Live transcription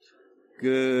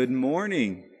Good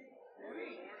morning.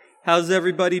 How's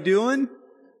everybody doing?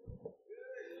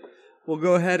 We'll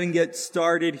go ahead and get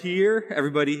started here.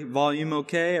 Everybody, volume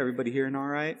okay? Everybody hearing all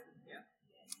right?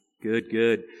 Yeah.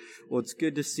 Good. Well, it's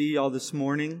good to see y'all this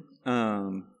morning.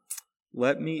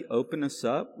 Let me open us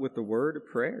up with a word of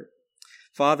prayer.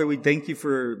 Father, we thank you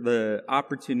for the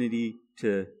opportunity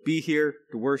to be here,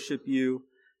 to worship you,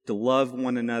 to love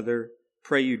one another.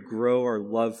 Pray you'd grow our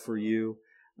love for you.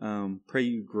 Pray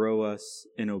you grow us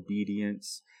in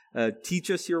obedience. Teach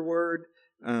us your word.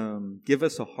 Give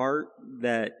us a heart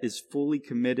that is fully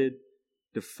committed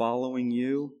to following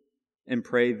you. And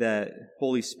pray that,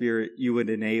 Holy Spirit, you would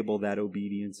enable that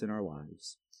obedience in our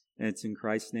lives. And it's in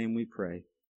Christ's name we pray.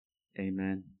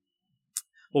 Amen.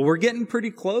 Well, we're getting pretty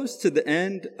close to the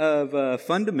end of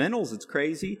fundamentals. It's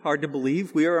crazy. Hard to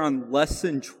believe. We are on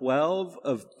lesson 12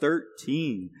 of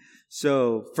 13.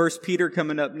 So 1 Peter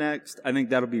coming up next. I think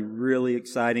that'll be really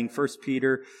exciting. 1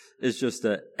 Peter is just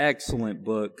an excellent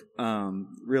book.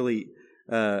 Really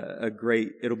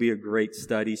it'll be a great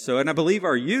study. So, and I believe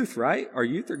our youth, right? Our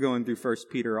youth are going through 1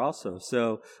 Peter also.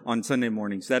 So on Sunday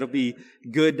mornings, that'll be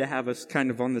good to have us kind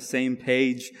of on the same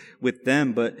page with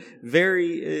them, but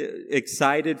very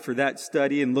excited for that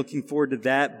study and looking forward to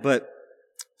that. But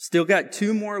still got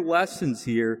two more lessons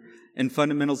here in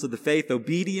Fundamentals of the Faith.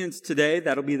 Obedience today,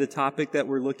 that'll be the topic that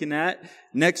we're looking at.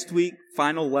 Next week,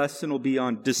 final lesson will be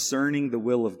on discerning the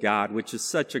will of God, which is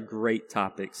such a great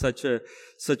topic, such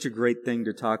a great thing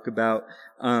to talk about.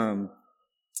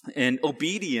 And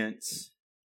obedience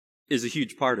is a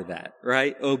huge part of that,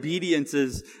 right? Obedience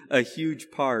is a huge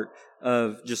part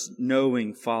of just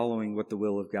knowing, following what the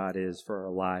will of God is for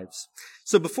our lives.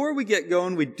 So before we get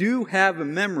going, we do have a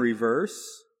memory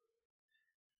verse.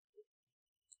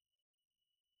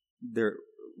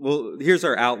 Here's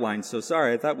our outline. So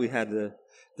sorry, I thought we had the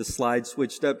slide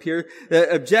switched up here.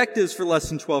 The objectives for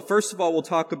lesson 12. First of all, we'll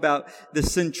talk about the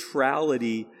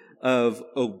centrality of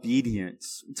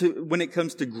obedience when it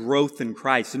comes to growth in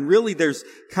Christ. And really there's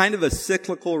kind of a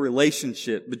cyclical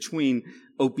relationship between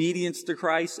obedience to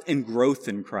Christ and growth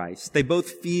in Christ. They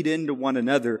both feed into one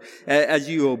another. As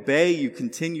you obey, you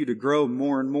continue to grow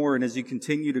more and more. And as you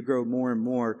continue to grow more and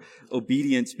more,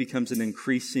 obedience becomes an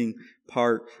increasing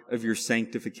part of your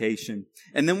sanctification.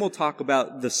 And then we'll talk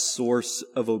about the source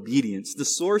of obedience. The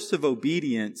source of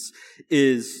obedience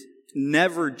is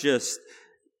never just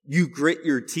you grit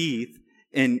your teeth,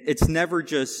 and it's never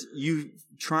just you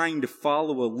trying to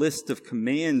follow a list of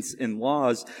commands and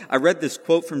laws. I read this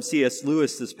quote from C.S.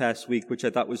 Lewis this past week, which I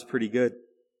thought was pretty good.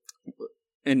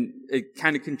 And it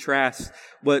kind of contrasts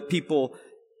what people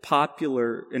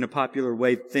in a popular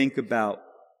way think about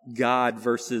God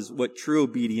versus what true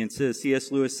obedience is.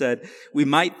 C.S. Lewis said, we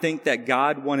might think that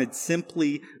God wanted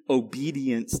simply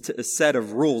obedience to a set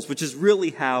of rules, which is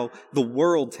really how the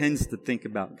world tends to think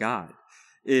about God.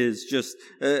 Is just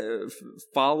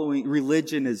following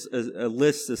religion is a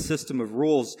list, a system of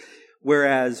rules,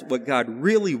 whereas what God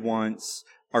really wants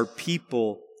are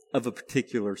people of a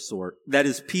particular sort. That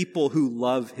is, people who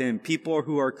love Him, people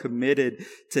who are committed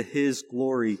to His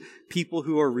glory, people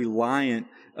who are reliant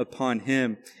upon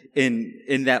Him.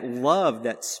 And that love,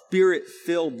 that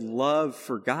Spirit-filled love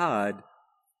for God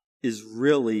is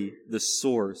really the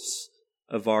source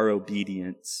of our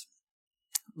obedience.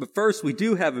 But first, we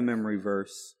do have a memory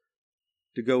verse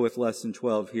to go with lesson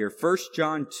 12 here. 1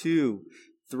 John 2,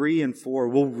 3 and 4.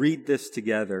 We'll read this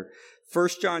together. 1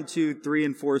 John 2, 3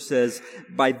 and 4 says,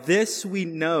 by this we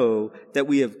know that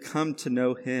we have come to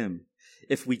know Him,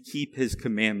 if we keep His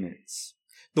commandments.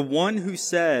 The one who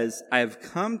says, I have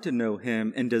come to know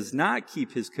Him, and does not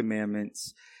keep His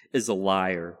commandments is a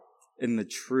liar, and the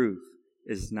truth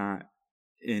is not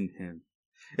in him.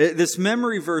 This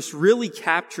memory verse really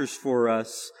captures for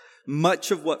us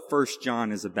much of what 1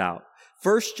 John is about.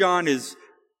 1 John is,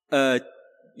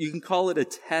 you can call it a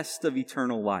test of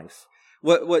eternal life.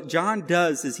 What John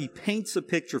does is he paints a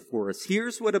picture for us.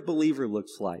 Here's what a believer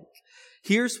looks like.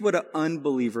 Here's what an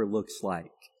unbeliever looks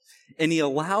like. And he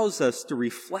allows us to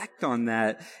reflect on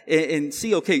that and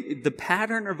see, okay, the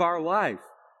pattern of our life,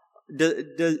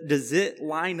 does it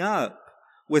line up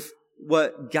with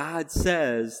what God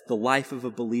says the life of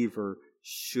a believer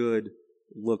should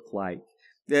look like?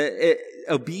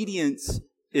 Obedience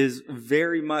is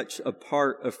very much a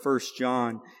part of 1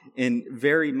 John and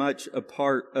very much a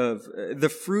part of the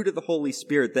fruit of the Holy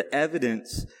Spirit, the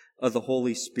evidence of the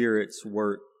Holy Spirit's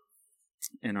work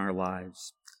in our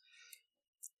lives.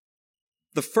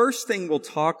 The first thing we'll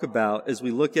talk about as we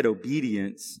look at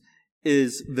obedience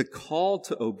is the call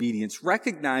to obedience,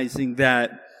 recognizing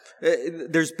that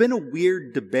there's been a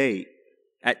weird debate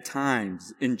at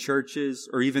times in churches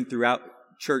or even throughout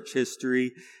church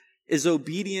history, is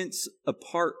obedience a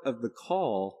part of the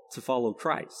call to follow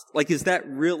Christ? Like, is that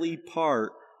really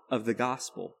part of the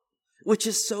gospel? Which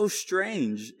is so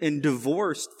strange and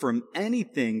divorced from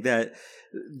anything that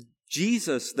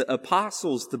Jesus, the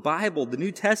apostles, the Bible, the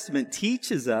New Testament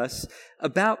teaches us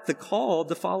about the call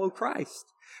to follow Christ.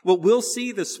 What we'll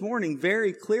see this morning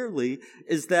very clearly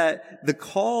is that the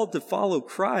call to follow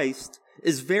Christ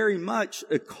is very much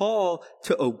a call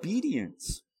to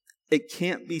obedience. It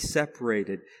can't be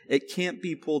separated. It can't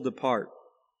be pulled apart.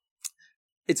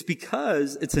 It's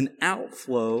because it's an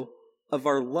outflow of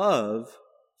our love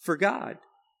for God.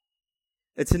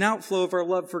 It's an outflow of our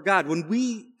love for God. When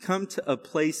we come to a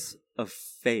place of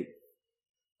faith,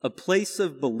 a place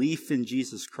of belief in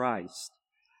Jesus Christ,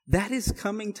 that is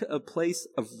coming to a place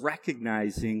of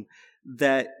recognizing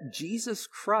that Jesus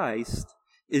Christ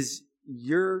is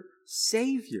your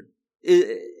Savior,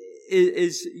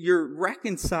 is your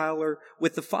reconciler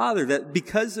with the Father, that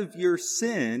because of your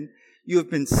sin, you have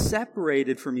been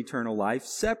separated from eternal life,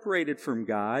 separated from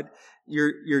God.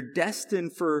 You're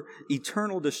destined for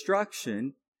eternal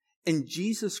destruction, and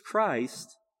Jesus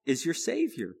Christ is your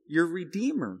Savior, your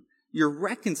Redeemer, your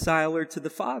reconciler to the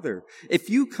Father. If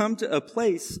you come to a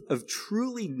place of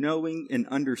truly knowing and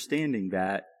understanding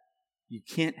that, you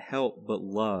can't help but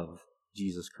love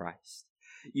Jesus Christ.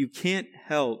 You can't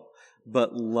help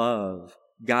but love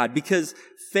God, because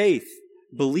faith,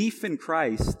 belief in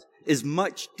Christ, is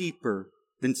much deeper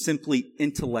than simply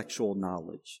intellectual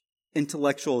knowledge,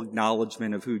 intellectual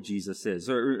acknowledgement of who Jesus is.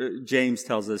 Or James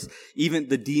tells us even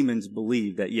the demons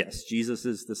believe that, yes, Jesus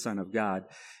is the Son of God,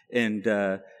 and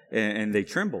they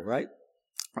tremble, right?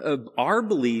 Our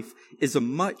belief is a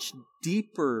much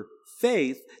deeper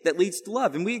faith that leads to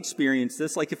love. And we experience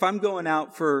this. Like if I'm going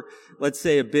out for, let's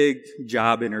say, a big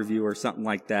job interview or something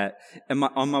like that, and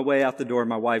on my way out the door,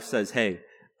 my wife says, "Hey,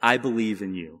 I believe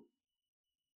in you."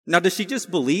 Now, does she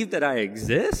just believe that I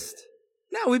exist?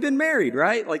 No, we've been married,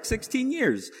 right? Like 16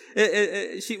 years.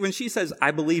 When she says,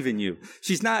 "I believe in you,"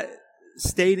 she's not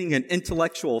stating an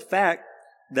intellectual fact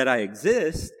that I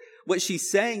exist. What she's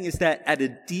saying is that at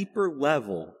a deeper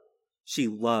level, she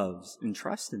loves and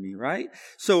trusts in me, right?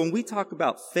 So when we talk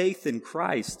about faith in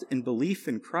Christ and belief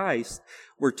in Christ,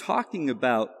 we're talking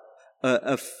about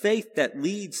a faith that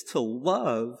leads to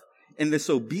love, and this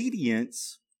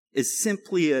obedience is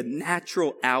simply a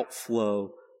natural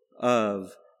outflow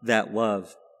of that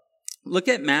love. Look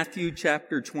at Matthew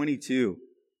chapter 22,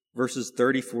 verses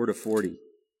 34 to 40.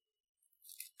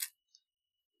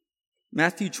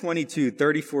 Matthew 22,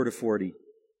 34 to 40.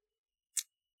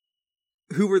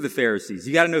 Who were the Pharisees?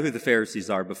 You got to know who the Pharisees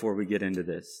are before we get into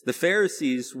this. The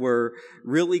Pharisees were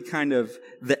really kind of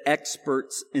the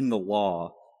experts in the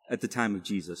law at the time of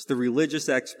Jesus. The religious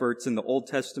experts in the Old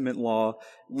Testament law,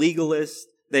 legalists.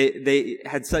 They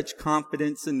had such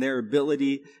confidence in their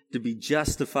ability to be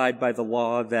justified by the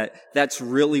law that that's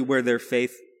really where their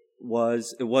faith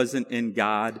was. It wasn't in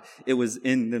God. It was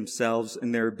in themselves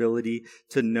and their ability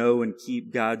to know and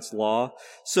keep God's law.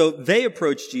 So they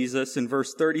approached Jesus in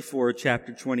verse 34 of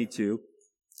chapter 22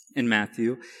 in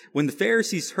Matthew. When the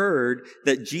Pharisees heard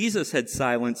that Jesus had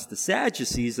silenced the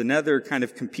Sadducees, another kind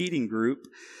of competing group,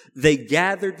 they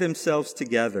gathered themselves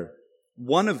together.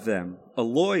 One of them, a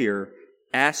lawyer,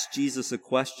 asked Jesus a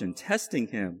question, testing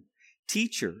him.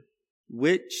 "Teacher,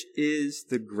 which is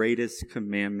the greatest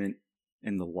commandment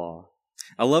in the law?"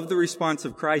 I love the response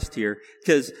of Christ here,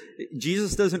 because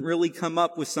Jesus doesn't really come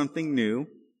up with something new.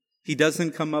 He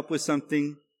doesn't come up with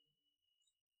something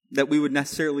that we would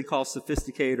necessarily call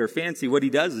sophisticated or fancy. What he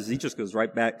does is he just goes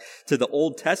right back to the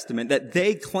Old Testament that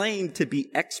they claim to be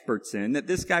experts in, that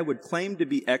this guy would claim to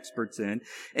be experts in.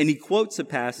 And he quotes a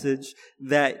passage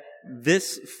that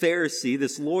this Pharisee,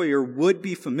 this lawyer, would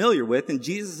be familiar with. And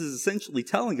Jesus is essentially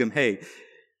telling him, hey,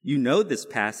 you know this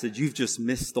passage, you've just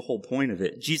missed the whole point of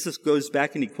it. Jesus goes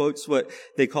back and he quotes what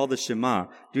they call the Shema,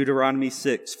 Deuteronomy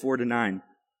 6, 4-9.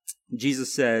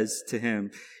 Jesus says to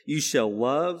him, "You shall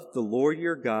love the Lord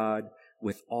your God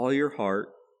with all your heart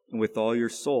and with all your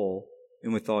soul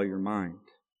and with all your mind.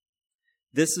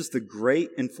 This is the great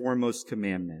and foremost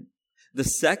commandment. The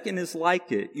second is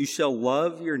like it. You shall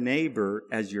love your neighbor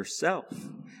as yourself.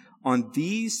 On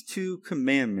these two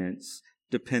commandments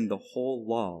depend the whole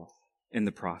law and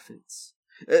the prophets."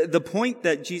 The point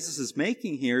that Jesus is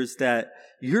making here is that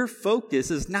your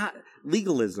focus is not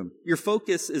legalism. Your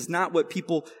focus is not what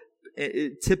people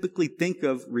typically think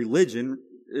of religion,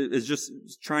 is just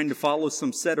trying to follow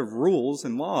some set of rules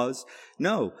and laws.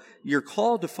 No, your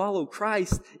call to follow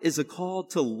Christ is a call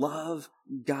to love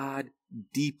God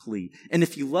deeply. And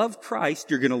if you love Christ,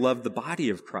 you're going to love the body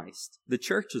of Christ, the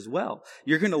church as well.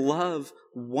 You're going to love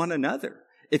one another.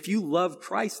 If you love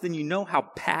Christ, then you know how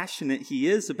passionate he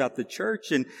is about the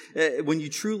church. And when you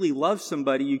truly love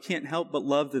somebody, you can't help but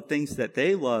love the things that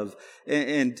they love.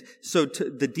 And so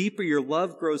the deeper your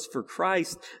love grows for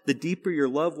Christ, the deeper your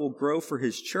love will grow for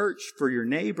his church, for your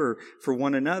neighbor, for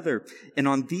one another. And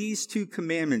on these two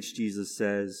commandments, Jesus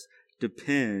says,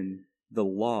 depend the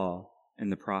law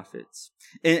and the prophets.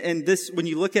 And this, when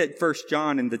you look at 1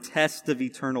 John and the test of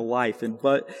eternal life and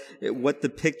what the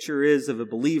picture is of a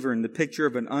believer and the picture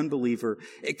of an unbeliever,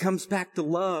 it comes back to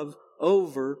love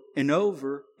over and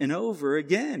over and over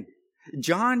again.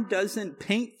 John doesn't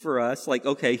paint for us like,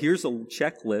 okay, here's a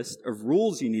checklist of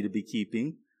rules you need to be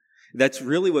keeping. That's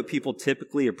really what people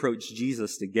typically approach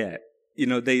Jesus to get.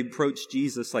 They approach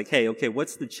Jesus like, hey, okay,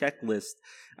 what's the checklist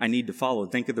I need to follow?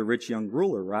 Think of the rich young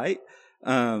ruler, right?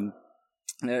 And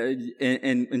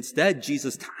instead,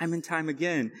 Jesus, time and time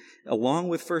again, along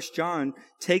with 1 John,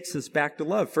 takes us back to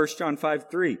love. 1 John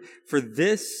 5:3, for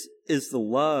this is the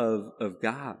love of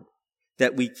God,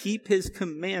 that we keep his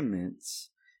commandments,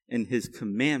 and his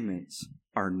commandments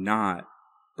are not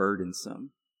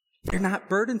burdensome. They're not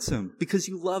burdensome because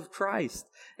you love Christ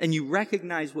and you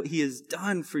recognize what he has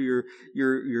done for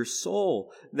your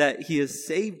soul, that he has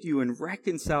saved you and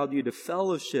reconciled you to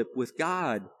fellowship with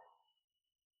God.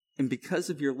 And because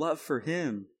of your love for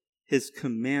him, his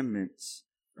commandments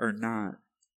are not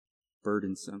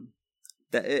burdensome.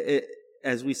 That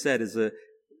as we said, is a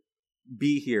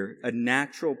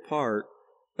natural part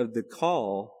of the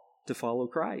call to follow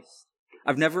Christ.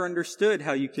 I've never understood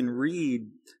how you can read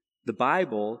the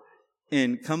Bible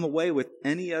and come away with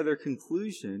any other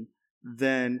conclusion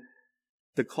than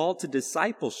the call to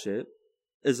discipleship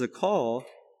is a call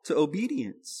to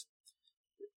obedience.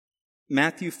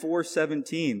 Matthew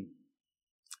 4:17,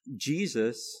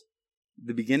 Jesus,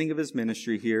 the beginning of his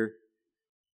ministry here,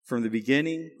 from the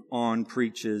beginning on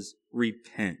preaches,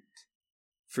 repent,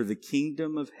 for the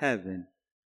kingdom of heaven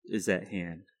is at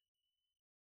hand.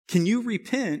 Can you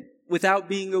repent without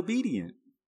being obedient?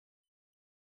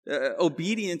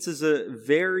 Obedience is a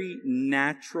very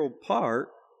natural part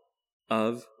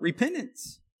of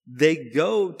repentance. They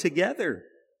go together.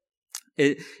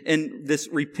 And this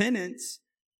repentance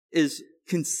is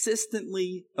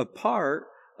consistently a part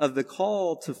of the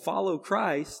call to follow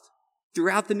Christ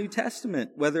throughout the New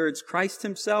Testament, whether it's Christ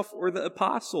himself or the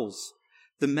apostles.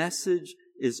 The message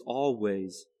is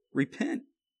always repent.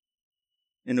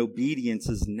 And obedience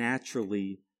is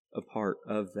naturally a part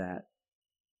of that.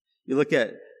 You look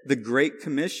at the Great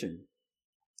Commission.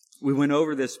 We went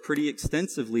over this pretty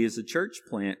extensively as a church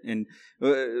plant, and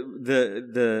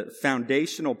the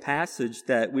foundational passage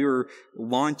that we were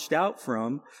launched out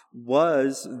from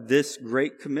was this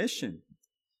Great Commission.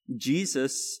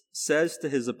 Jesus says to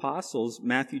his apostles,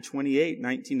 Matthew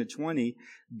 28:19-20,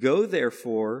 go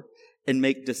therefore and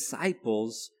make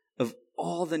disciples of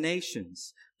all the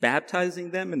nations,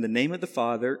 baptizing them in the name of the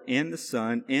Father and the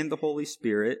Son and the Holy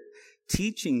Spirit,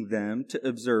 teaching them to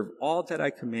observe all that I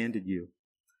commanded you.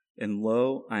 And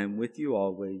lo, I am with you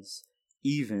always,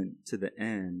 even to the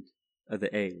end of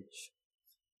the age.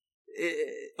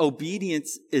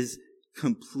 Obedience is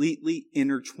completely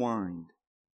intertwined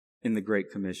in the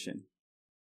Great Commission.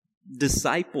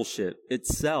 Discipleship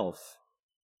itself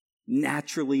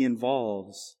naturally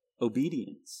involves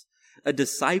obedience. A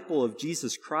disciple of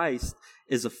Jesus Christ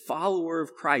is a follower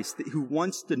of Christ who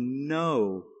wants to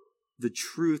know the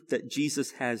truth that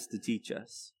Jesus has to teach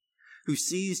us, who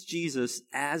sees Jesus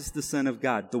as the Son of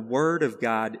God, the Word of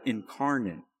God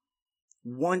incarnate,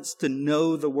 wants to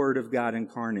know the Word of God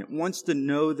incarnate, wants to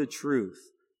know the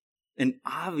truth, and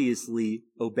obviously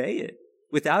obey it.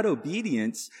 Without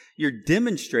obedience, you're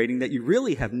demonstrating that you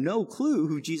really have no clue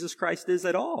who Jesus Christ is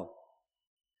at all.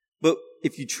 But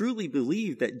if you truly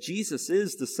believe that Jesus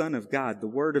is the Son of God, the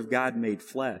Word of God made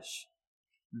flesh,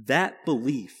 that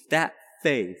belief, that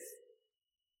faith,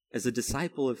 as a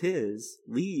disciple of his,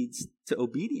 leads to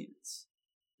obedience.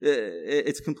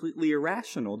 It's completely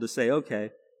irrational to say,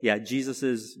 okay, yeah, Jesus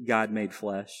is God made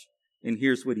flesh, and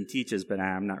here's what he teaches, but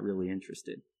I'm not really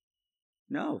interested.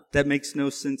 No, that makes no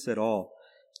sense at all.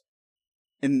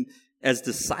 And as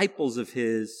disciples of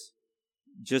his,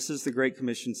 just as the Great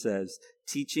Commission says,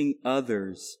 teaching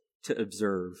others to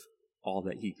observe all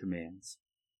that he commands.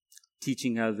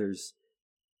 Teaching others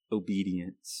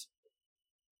obedience.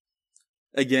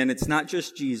 Again, it's not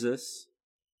just Jesus,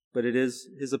 but it is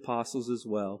his apostles as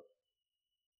well.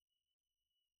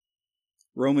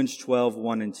 Romans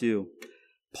 12:1-2.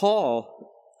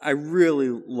 Paul, I really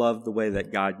love the way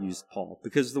that God used Paul,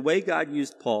 because the way God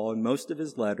used Paul in most of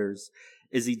his letters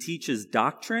is he teaches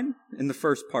doctrine in the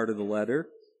first part of the letter.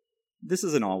 This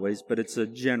isn't always, but it's a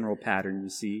general pattern you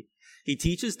see. He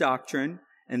teaches doctrine,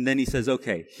 And then he says,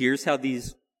 okay, here's how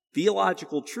these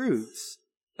theological truths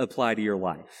apply to your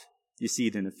life. You see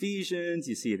it in Ephesians,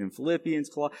 you see it in Philippians,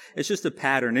 it's just a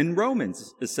pattern. And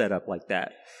Romans is set up like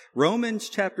that. Romans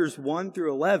chapters 1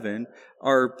 through 11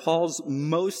 are Paul's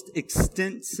most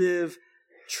extensive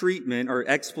treatment or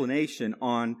explanation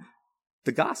on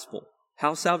the gospel,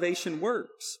 how salvation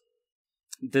works,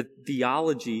 the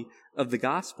theology of the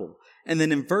gospel. And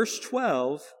then in verse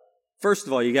 12, first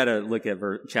of all, you got to look at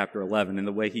chapter 11 and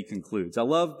the way he concludes. I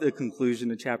love the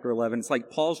conclusion of chapter 11. It's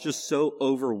like Paul's just so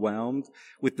overwhelmed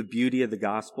with the beauty of the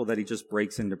gospel that he just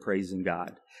breaks into praising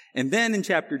God. And then in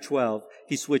chapter 12,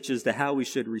 he switches to how we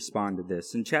should respond to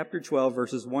this. In chapter 12,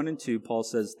 verses 1 and 2, Paul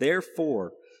says,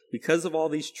 "Therefore, because of all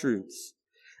these truths,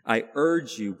 I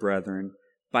urge you, brethren,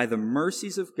 by the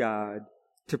mercies of God,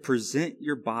 to present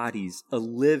your bodies a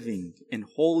living and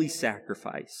holy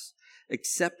sacrifice,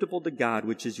 acceptable to God,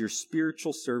 which is your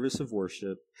spiritual service of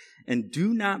worship. And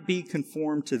do not be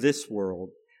conformed to this world,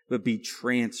 but be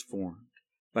transformed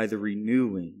by the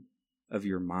renewing of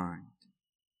your mind."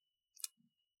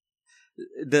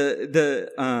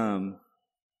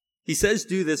 He says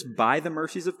do this by the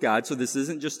mercies of God, so this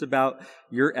isn't just about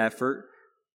your effort.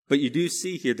 But you do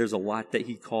see here there's a lot that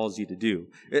he calls you to do.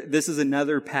 This is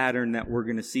another pattern that we're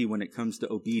going to see when it comes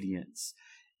to obedience.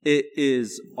 It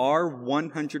is our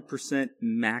 100%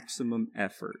 maximum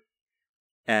effort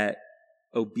at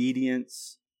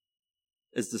obedience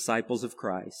as disciples of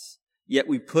Christ. Yet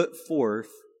we put forth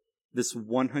this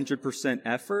 100%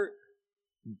 effort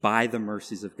by the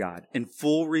mercies of God in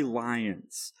full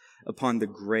reliance upon the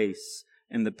grace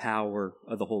and the power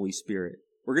of the Holy Spirit.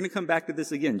 We're going to come back to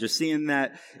this again, just seeing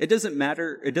that it doesn't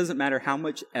matter how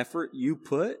much effort you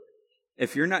put.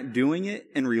 If you're not doing it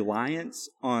in reliance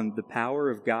on the power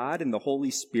of God and the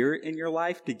Holy Spirit in your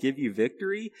life to give you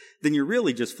victory, then you're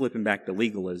really just flipping back to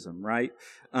legalism, right?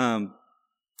 The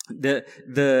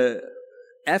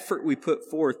effort we put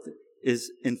forth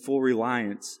is in full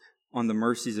reliance on the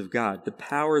mercies of God, the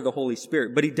power of the Holy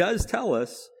Spirit. But he does tell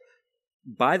us,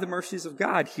 by the mercies of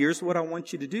God, here's what I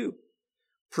want you to do.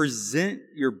 Present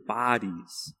your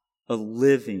bodies a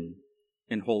living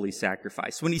and holy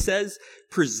sacrifice. When he says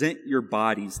present your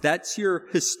bodies, that's your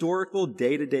historical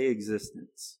day-to-day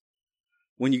existence.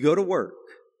 When you go to work,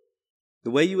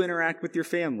 the way you interact with your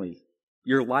family,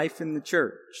 your life in the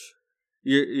church,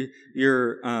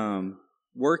 your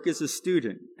work as a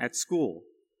student at school,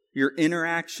 your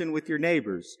interaction with your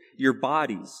neighbors, your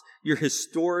bodies, your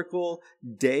historical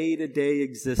day-to-day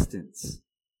existence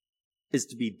is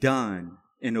to be done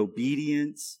in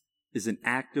obedience, is an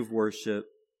act of worship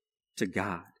to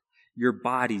God. Your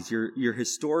bodies, your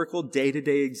historical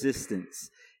day-to-day existence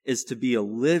is to be a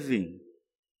living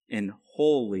and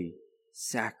holy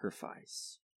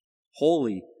sacrifice.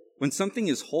 Holy. When something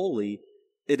is holy,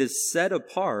 it is set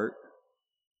apart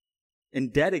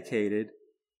and dedicated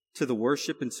to the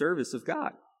worship and service of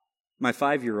God. My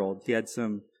 5-year-old, he had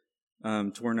some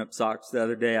torn up socks the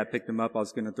other day. I picked them up. I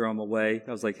was going to throw them away.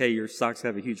 I was like, "Hey, your socks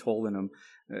have a huge hole in them."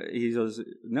 He goes,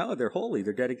 "No, they're holy.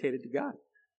 They're dedicated to God."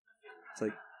 It's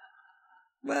like,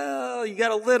 well, you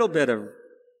got a little bit of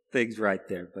things right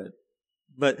there,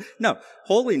 but no,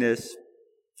 holiness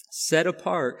set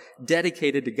apart,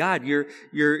 dedicated to God.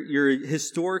 Your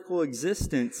historical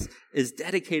existence is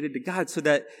dedicated to God so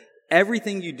that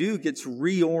everything you do gets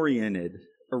reoriented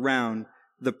around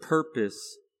the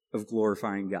purpose of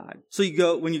glorifying God.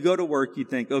 So when you go to work, you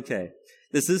think, okay,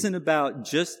 this isn't about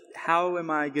just how am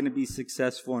I going to be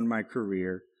successful in my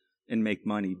career and make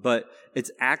money, but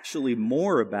it's actually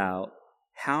more about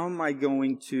how am I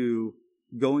going to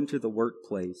go into the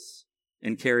workplace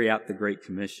and carry out the Great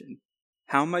Commission?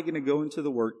 How am I going to go into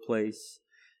the workplace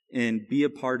and be a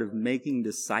part of making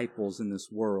disciples in this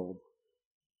world,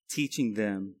 teaching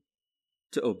them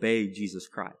to obey Jesus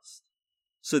Christ?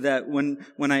 So that when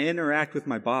I interact with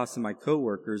my boss and my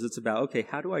coworkers, it's about, okay,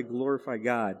 how do I glorify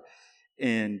God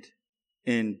and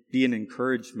be an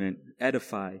encouragement,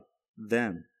 edify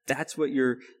them? That's what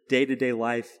your day-to-day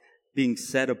life being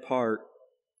set apart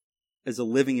as a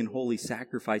living and holy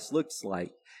sacrifice looks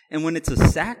like. And when it's a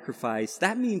sacrifice,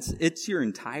 that means it's your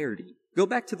entirety. Go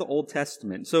back to the Old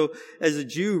Testament. So as a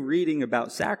Jew reading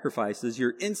about sacrifices,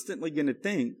 you're instantly going to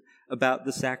think about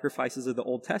the sacrifices of the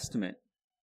Old Testament.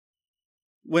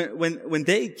 When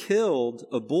they killed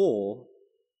a bull,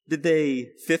 did they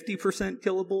 50%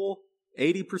 kill a bull?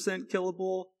 80% kill a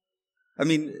bull? I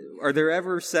mean, are there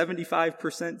ever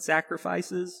 75%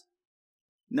 sacrifices?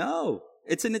 No,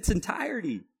 it's in its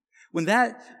entirety. When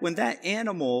that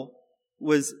animal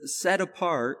was set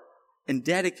apart and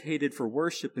dedicated for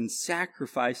worship and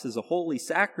sacrifice as a holy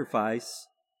sacrifice,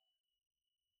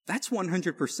 that's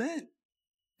 100%.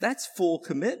 That's full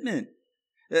commitment.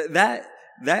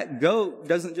 That goat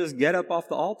doesn't just get up off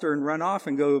the altar and run off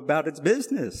and go about its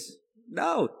business.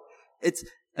 No, it's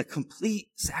a complete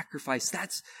sacrifice.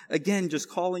 That's, again, just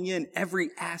calling in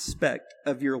every aspect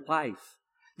of your life.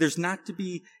 There's not to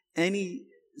be any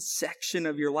section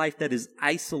of your life that is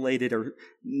isolated or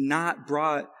not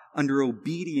brought under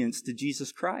obedience to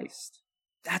Jesus Christ.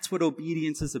 That's what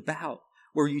obedience is about,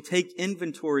 where you take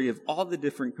inventory of all the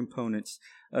different components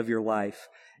of your life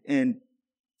and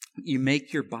you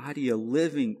make your body a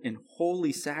living and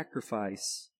holy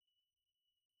sacrifice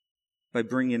by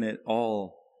bringing it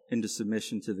all into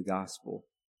submission to the gospel.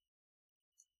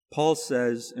 Paul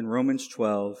says in Romans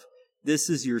 12, this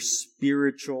is your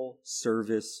spiritual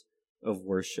service of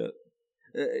worship.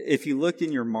 If you look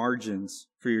in your margins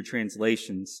for your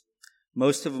translations,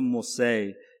 most of them will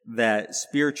say that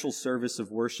spiritual service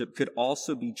of worship could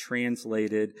also be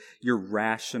translated your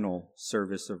rational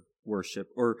service of worship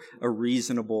or a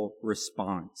reasonable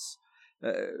response.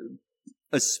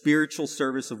 A spiritual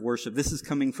service of worship. This is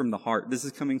coming from the heart. This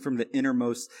is coming from the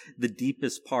innermost, the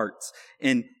deepest parts.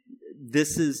 And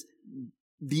this is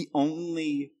the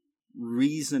only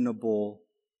reasonable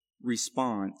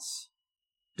response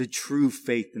to true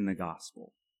faith in the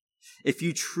gospel. If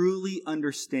you truly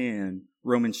understand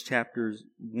Romans chapters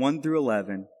 1 through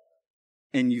 11,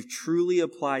 and you've truly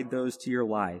applied those to your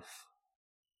life,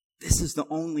 this is the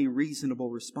only reasonable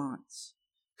response.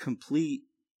 Complete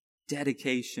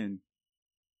dedication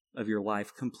of your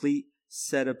life, complete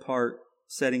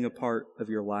setting apart of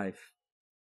your life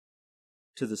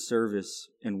to the service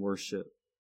and worship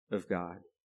of God.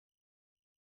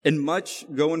 And much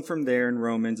going from there in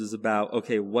Romans is about,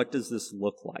 okay, what does this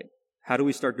look like? How do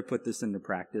we start to put this into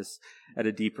practice at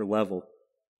a deeper level?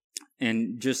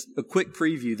 And just a quick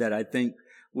preview that I think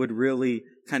would really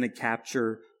kind of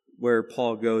capture where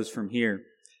Paul goes from here.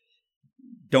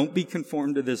 Don't be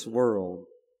conformed to this world,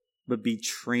 but be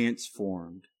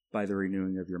transformed by the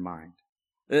renewing of your mind.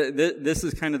 This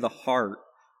is kind of the heart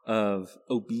of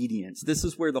obedience. This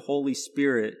is where the Holy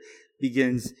Spirit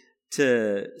begins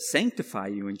to sanctify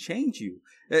you and change you.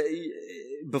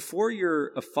 Before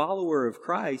you're a follower of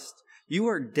Christ, you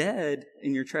are dead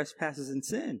in your trespasses and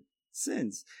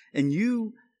sins. And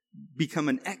you become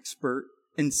an expert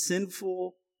in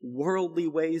sinful, worldly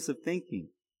ways of thinking.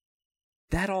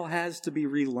 That all has to be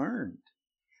relearned.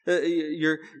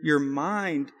 Your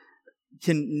mind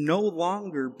can no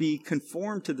longer be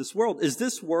conformed to this world. Is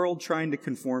this world trying to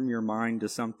conform your mind to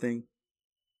something?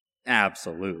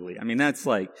 Absolutely. I mean, that's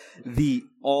like the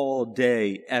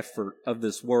all-day effort of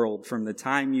this world from the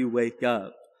time you wake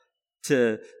up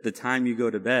to the time you go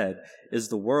to bed, is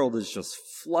the world is just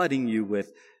flooding you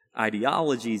with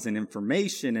ideologies and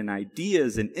information and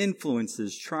ideas and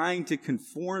influences trying to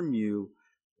conform you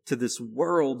to this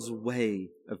world's way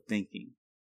of thinking,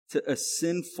 to a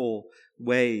sinful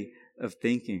way of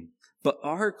thinking. But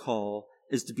our call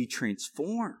is to be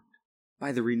transformed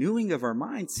by the renewing of our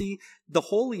mind. See, the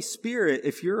Holy Spirit,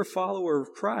 if you're a follower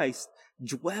of Christ,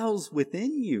 dwells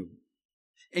within you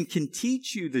and can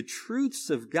teach you the truths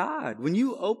of God. When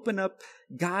you open up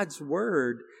God's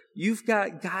Word, you've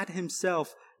got God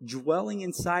Himself dwelling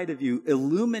inside of you,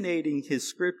 illuminating His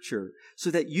Scripture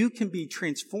so that you can be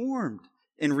transformed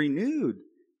and renewed.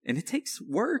 And it takes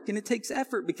work and it takes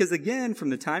effort because, again, from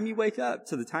the time you wake up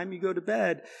to the time you go to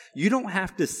bed, you don't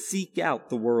have to seek out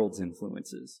the world's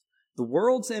influences. The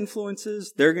world's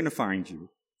influences, they're going to find you.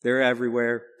 They're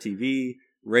everywhere. TV,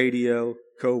 radio,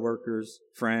 coworkers,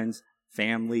 friends,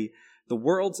 family. The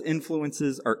world's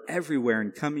influences are everywhere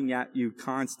and coming at you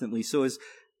constantly. So as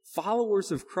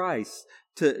followers of Christ,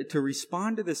 to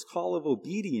respond to this call of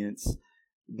obedience,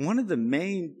 one of the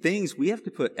main things we have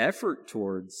to put effort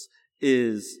towards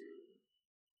is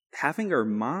having our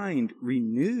mind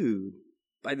renewed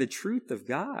by the truth of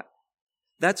God.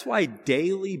 That's why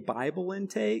daily Bible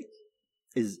intake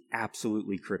is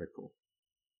absolutely critical.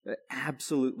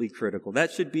 Absolutely critical.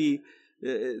 That should be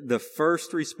the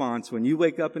first response when you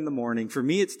wake up in the morning. For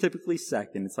me, it's typically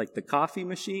second. It's like the coffee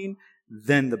machine,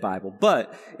 then the Bible.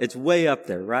 But it's way up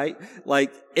there, right?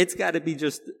 Like, it's got to be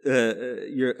just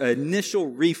your initial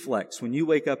reflex when you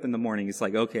wake up in the morning. It's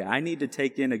like, okay, I need to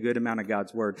take in a good amount of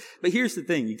God's Word. But here's the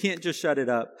thing. You can't just shut it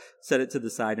up, set it to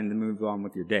the side, and then move on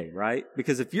with your day, right?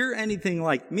 Because if you're anything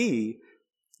like me,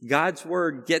 God's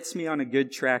Word gets me on a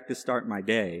good track to start my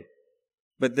day.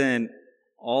 But then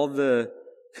all the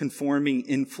conforming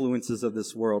influences of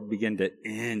this world begin to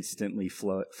instantly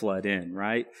flood in,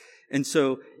 right? And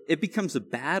so it becomes a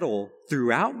battle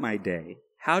throughout my day.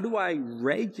 How do I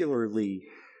regularly,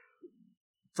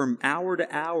 from hour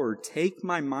to hour, take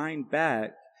my mind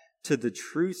back to the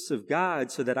truths of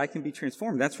God so that I can be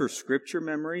transformed. That's where scripture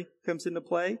memory comes into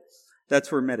play.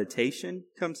 That's where meditation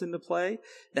comes into play.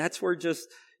 That's where just,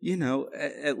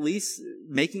 at least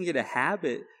making it a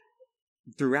habit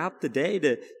throughout the day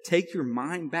to take your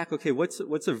mind back. Okay, what's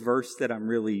a verse that I'm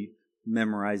really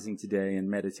memorizing today and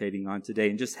meditating on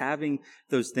today? And just having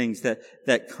those things,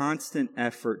 that constant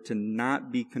effort to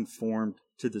not be conformed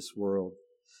to this world,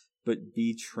 but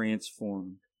be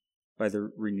transformed by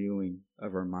the renewing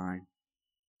of our mind.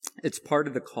 It's part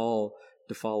of the call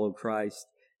to follow Christ.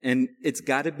 And it's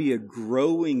got to be a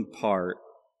growing part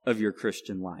of your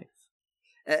Christian life.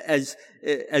 As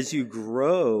you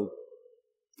grow,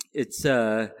 it's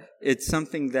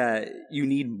something that you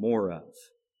need more of.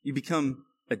 You become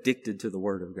addicted to the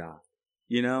Word of God.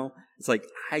 It's like,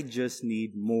 I just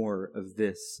need more of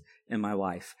this in my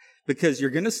life. Because you're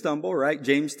going to stumble, right?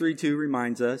 James 3:2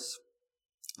 reminds us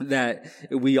that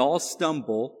we all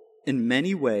stumble in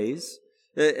many ways,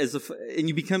 and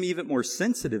you become even more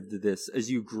sensitive to this as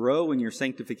you grow in your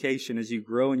sanctification, as you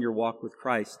grow in your walk with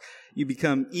Christ. You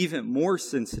become even more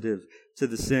sensitive to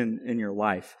the sin in your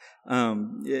life.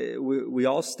 We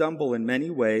all stumble in many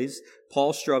ways.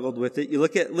 Paul struggled with it.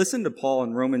 Listen to Paul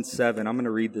in Romans 7. I'm going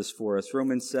to read this for us.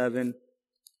 Romans 7.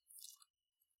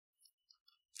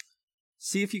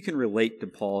 See if you can relate to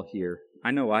Paul here.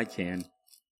 I know I can.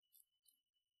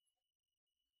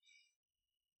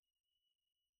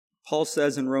 Paul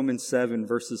says in Romans 7,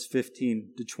 verses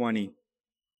 15 to 20,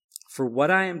 "For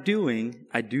what I am doing,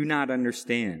 I do not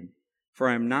understand, for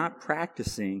I am not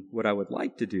practicing what I would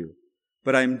like to do,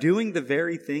 but I am doing the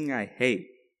very thing I hate.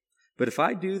 But if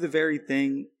I do the very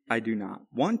thing I do not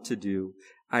want to do,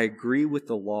 I agree with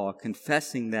the law,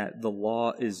 confessing that the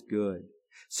law is good.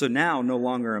 So now no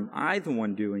longer am I the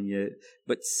one doing it,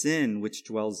 but sin which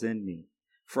dwells in me.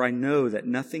 For I know that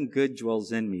nothing good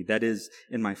dwells in me, that is,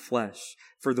 in my flesh.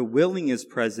 For the willing is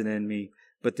present in me,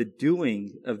 but the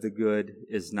doing of the good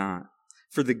is not.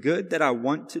 For the good that I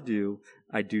want to do,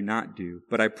 I do not do,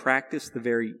 but I practice the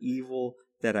very evil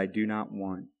that I do not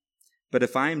want. But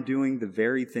if I am doing the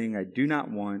very thing I do not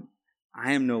want,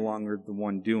 I am no longer the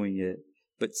one doing it,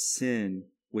 but sin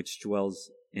which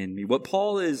dwells in me." What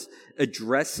Paul is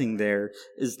addressing there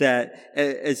is that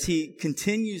as he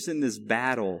continues in this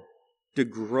battle to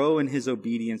grow in his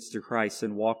obedience to Christ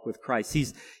and walk with Christ,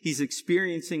 he's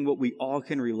experiencing what we all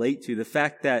can relate to. The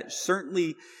fact that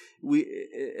certainly we,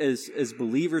 as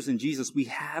believers in Jesus, we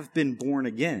have been born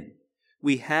again.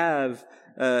 We have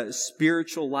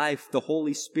spiritual life, the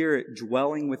Holy Spirit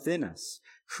dwelling within us,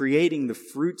 creating the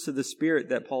fruits of the Spirit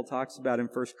that Paul talks about in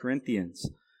 1 Corinthians.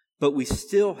 But we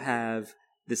still have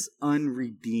this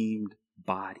unredeemed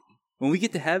body. When we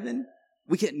get to heaven,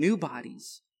 we get new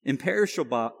bodies,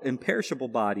 imperishable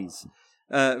bodies,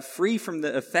 free from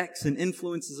the effects and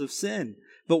influences of sin.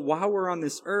 But while we're on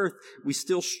this earth, we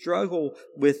still struggle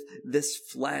with this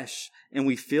flesh, and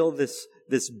we feel this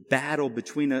battle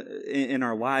in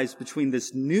our lives between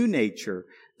this new nature,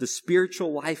 the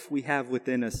spiritual life we have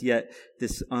within us, yet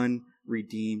this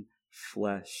unredeemed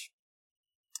flesh.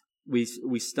 We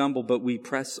stumble, but we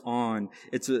press on.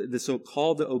 It's this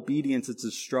call to obedience. It's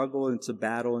a struggle, it's a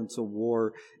battle, it's a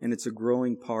war, and it's a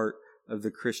growing part of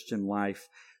the Christian life.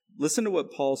 Listen to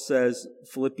what Paul says,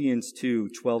 Philippians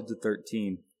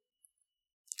 2:12-13.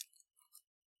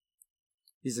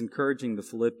 He's encouraging the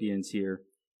Philippians here.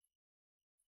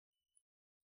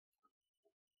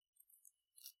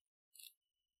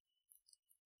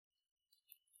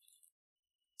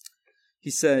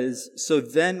 He says, "So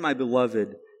then, my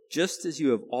beloved, just as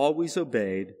you have always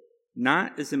obeyed,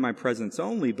 not as in my presence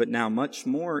only, but now much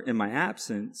more in my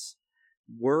absence,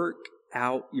 work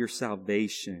out your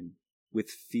salvation with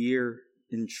fear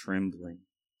and trembling."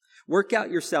 Work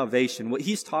out your salvation. What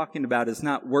he's talking about is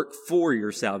not work for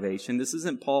your salvation. This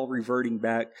isn't Paul reverting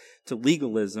back to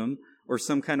legalism or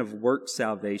some kind of work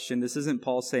salvation. This isn't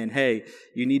Paul saying, hey,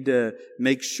 you need to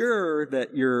make sure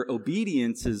that your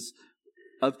obedience is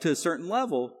up to a certain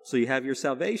level so you have your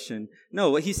salvation. No,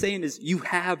 what he's saying is you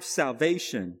have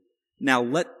salvation. Now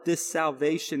let this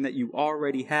salvation that you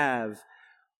already have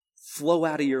flow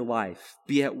out of your life,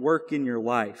 be at work in your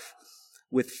life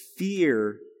with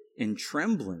fear and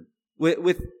trembling,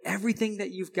 with everything that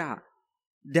you've got,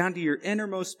 down to your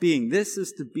innermost being. This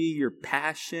is to be your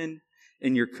passion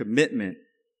and your commitment.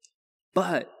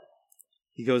 But,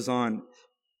 he goes on,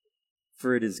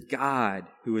 "For it is God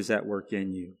who is at work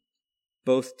in you,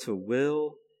 both to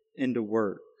will and to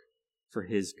work for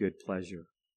his good pleasure."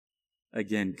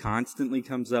 Again, constantly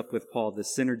comes up with Paul, the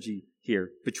synergy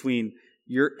here between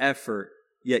your effort,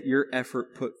 yet your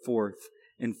effort put forth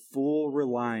in full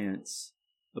reliance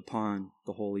upon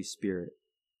the Holy Spirit.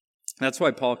 That's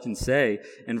why Paul can say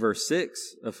in verse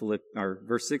 6 of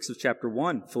chapter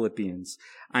 1, Philippians,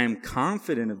 I am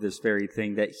confident of this very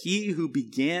thing, that he who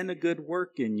began a good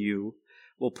work in you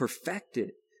will perfect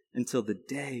it until the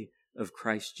day of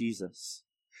Christ Jesus.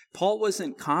 Paul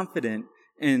wasn't confident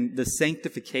in the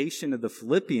sanctification of the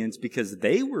Philippians because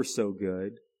they were so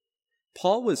good.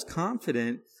 Paul was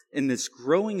confident in this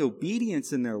growing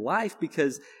obedience in their life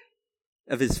because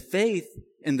of his faith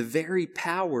in the very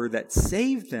power that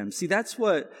saved them. See, that's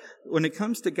what, when it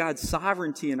comes to God's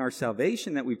sovereignty and our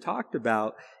salvation that we've talked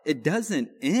about, it doesn't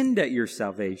end at your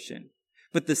salvation.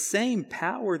 But the same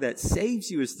power that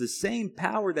saves you is the same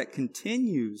power that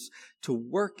continues to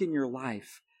work in your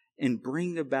life and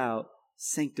bring about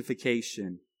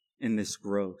sanctification in this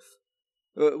growth.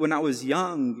 When I was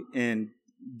young and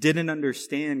didn't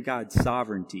understand God's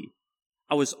sovereignty,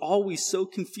 I was always so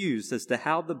confused as to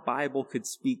how the Bible could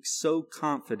speak so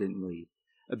confidently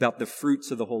about the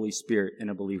fruits of the Holy Spirit in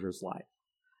a believer's life.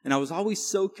 And I was always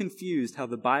so confused how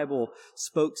the Bible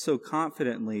spoke so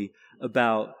confidently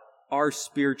about our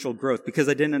spiritual growth because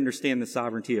I didn't understand the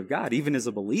sovereignty of God. Even as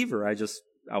a believer, I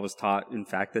was taught, in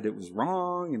fact, that it was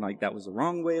wrong and like that was the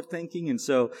wrong way of thinking. And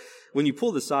so when you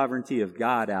pull the sovereignty of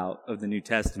God out of the New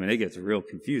Testament, it gets real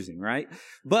confusing, right?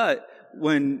 But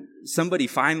when somebody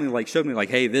finally showed me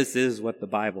hey, this is what the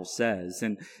Bible says,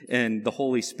 and the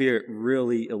Holy Spirit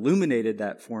really illuminated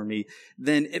that for me,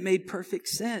 then it made perfect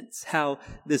sense how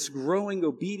this growing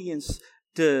obedience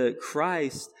to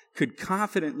Christ could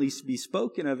confidently be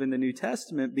spoken of in the New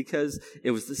Testament because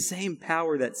it was the same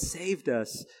power that saved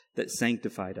us that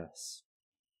sanctified us.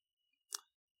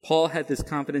 Paul had this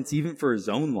confidence even for his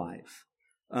own life.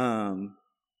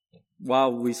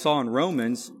 While we saw in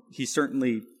Romans, he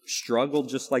certainly struggled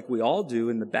just like we all do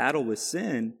in the battle with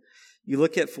sin. You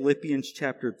look at Philippians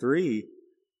chapter 3,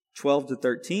 12 to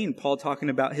 13, Paul talking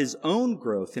about his own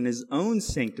growth and his own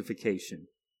sanctification.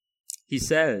 He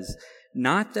says,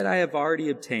 not that I have already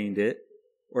obtained it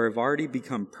or have already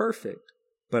become perfect,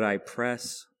 but I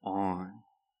press on,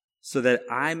 so that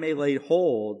I may lay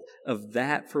hold of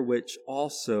that for which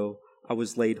also I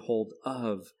was laid hold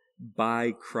of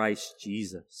by Christ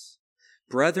Jesus.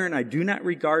 Brethren, I do not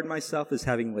regard myself as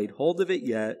having laid hold of it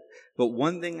yet, but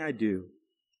one thing I do,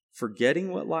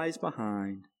 forgetting what lies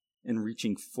behind and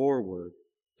reaching forward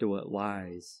to what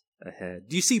lies ahead.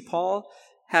 Do you see Paul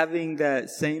having that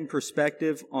same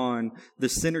perspective on the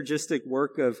synergistic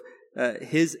work of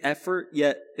his effort,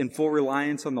 yet in full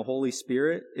reliance on the Holy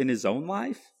Spirit in his own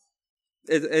life?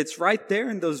 It's right there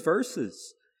in those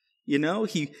verses. You know,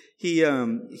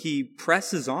 he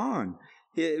presses on.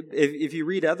 If you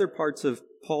read other parts of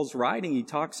Paul's writing, he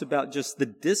talks about just the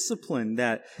discipline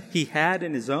that he had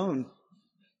in his own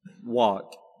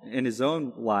walk, in his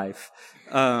own life.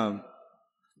 No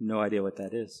idea what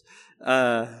that is.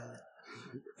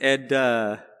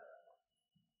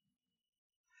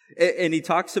 And he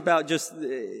talks about just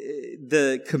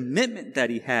the commitment that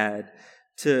he had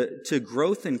to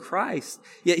growth in Christ.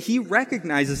 Yet he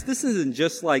recognizes this isn't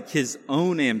just like his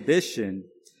own ambition,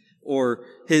 or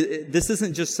this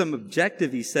isn't just some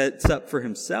objective he sets up for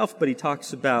himself, but he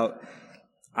talks about,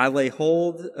 that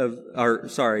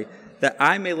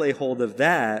I may lay hold of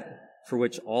that for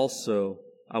which also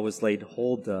I was laid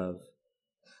hold of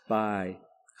by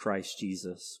Christ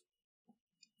Jesus.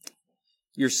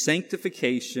 Your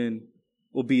sanctification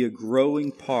will be a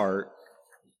growing part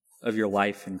of your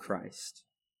life in Christ.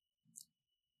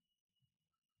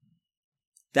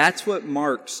 That's what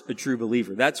marks a true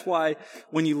believer. That's why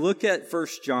when you look at 1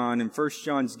 John, and 1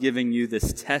 John's giving you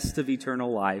this test of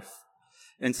eternal life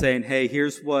and saying, hey,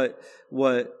 here's what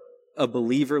a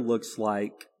believer looks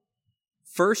like.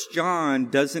 1 John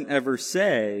doesn't ever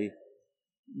say,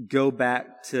 go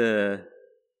back to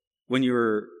when you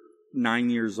were 9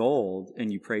 years old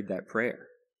and you prayed that prayer.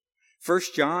 1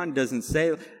 John doesn't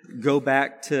say, go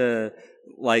back to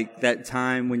like that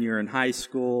time when you're in high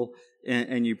school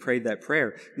and you prayed that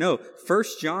prayer. No, 1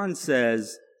 John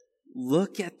says,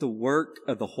 look at the work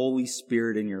of the Holy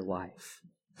Spirit in your life.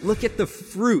 Look at the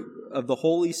fruit of the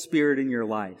Holy Spirit in your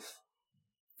life.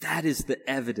 That is the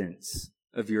evidence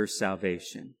of your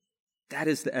salvation. That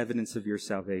is the evidence of your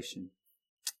salvation.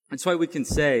 That's why we can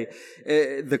say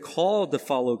the call to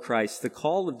follow Christ, the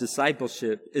call of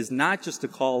discipleship, is not just a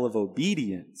call of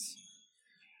obedience,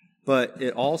 but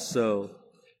it also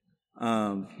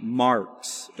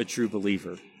marks a true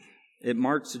believer. It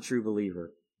marks a true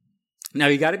believer. Now,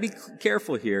 you got to be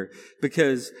careful here,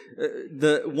 because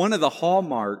one of the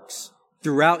hallmarks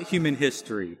throughout human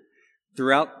history,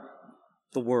 throughout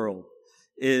the world,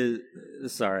 is...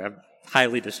 Sorry, I'm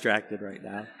highly distracted right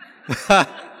now.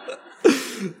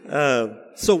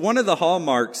 So one of the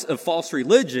hallmarks of false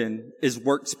religion is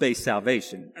works-based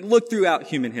salvation. And look throughout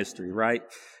human history, right?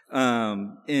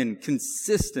 And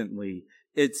consistently,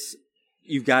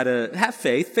 you've got to have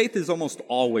faith. Faith is almost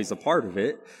always a part of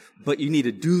it, but you need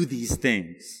to do these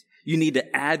things. You need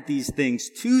to add these things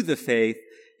to the faith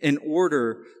in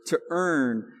order to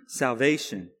earn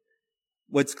salvation.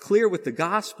 What's clear with the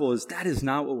gospel is that is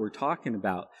not what we're talking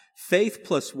about. Faith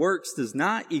plus works does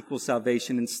not equal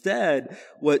salvation. Instead,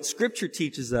 what Scripture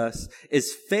teaches us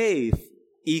is faith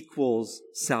equals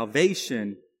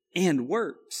salvation and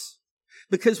works.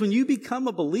 Because when you become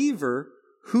a believer,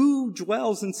 who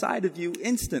dwells inside of you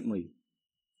instantly?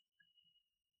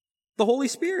 The Holy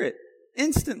Spirit.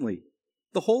 Instantly.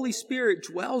 The Holy Spirit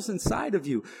dwells inside of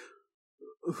you.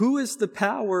 Who is the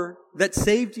power that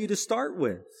saved you to start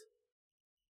with?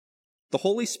 The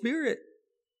Holy Spirit.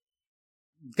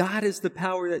 God is the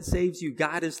power that saves you.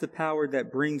 God is the power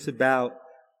that brings about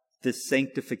this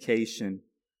sanctification.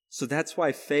 So that's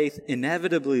why faith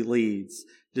inevitably leads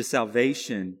to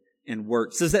salvation and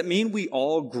works. Does that mean we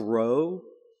all grow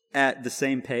at the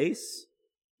same pace?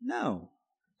 No.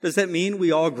 Does that mean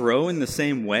we all grow in the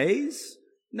same ways?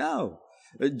 No.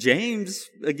 James,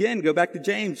 again, go back to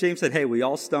James. James said, hey, we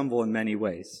all stumble in many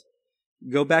ways.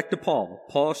 Go back to Paul.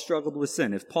 Paul struggled with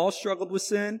sin. If Paul struggled with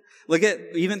sin, look at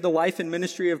even the life and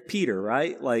ministry of Peter,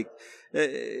 right? Like,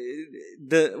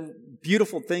 the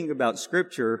beautiful thing about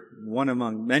Scripture, one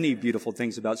among many beautiful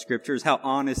things about Scripture, is how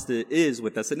honest it is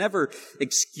with us. It never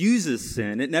excuses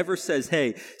sin. It never says,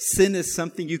 hey, sin is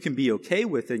something you can be okay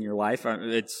with in your life.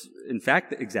 It's, in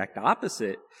fact, the exact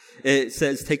opposite. It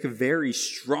says take a very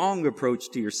strong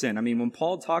approach to your sin. I mean, when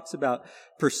Paul talks about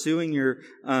pursuing your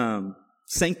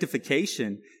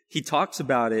sanctification, he talks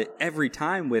about it every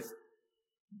time with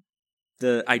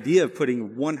the idea of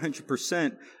putting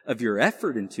 100% of your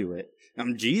effort into it.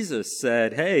 Jesus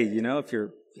said, hey, if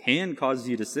your hand causes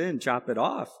you to sin, chop it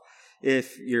off.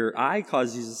 If your eye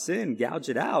causes you to sin, gouge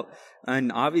it out.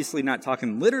 And obviously not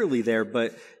talking literally there,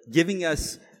 but giving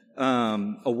us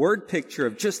a word picture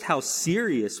of just how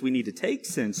serious we need to take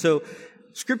sin. So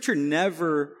Scripture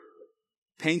never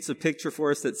paints a picture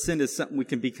for us that sin is something we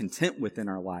can be content with in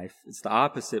our life. It's the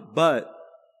opposite. But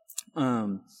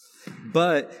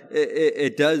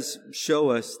it does show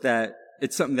us that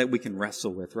it's something that we can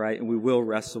wrestle with, right? And we will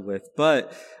wrestle with.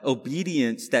 But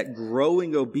obedience, that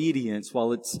growing obedience,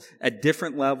 while it's at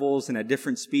different levels and at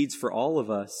different speeds for all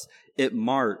of us, it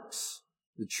marks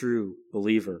the true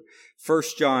believer. 1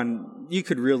 John, you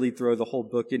could really throw the whole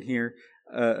book in here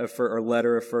for our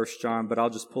letter of 1 John, but I'll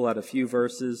just pull out a few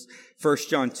verses. 1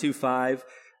 John 2:5,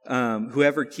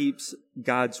 whoever keeps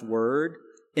God's word,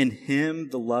 in him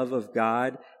the love of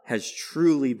God has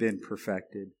truly been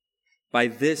perfected. By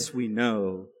this we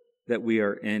know that we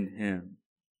are in him.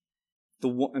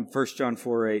 In 1 John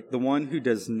 4:8, the one who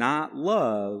does not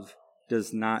love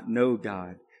does not know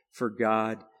God, for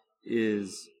God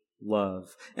is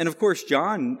love. And of course,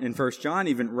 John in 1 John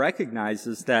even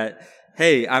recognizes that,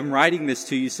 hey, I'm writing this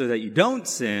to you so that you don't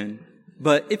sin,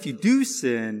 but if you do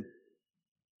sin,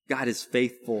 God is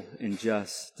faithful and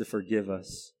just to forgive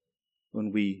us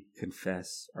when we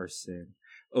confess our sin.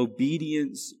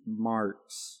 Obedience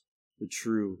marks the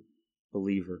true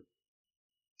believer.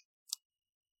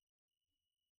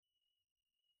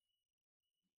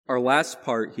 Our last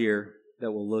part here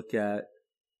that we'll look at,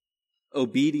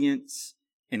 obedience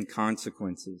and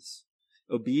consequences.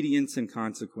 Obedience and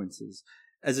consequences.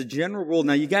 As a general rule,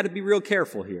 now you got to be real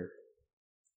careful here.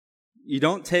 You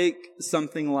don't take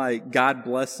something like God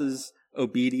blesses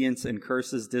obedience and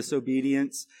curses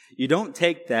disobedience. You don't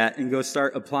take that and go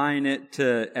start applying it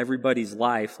to everybody's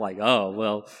life like, oh,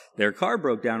 well, their car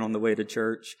broke down on the way to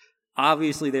church.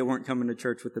 Obviously, they weren't coming to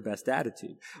church with the best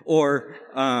attitude. Or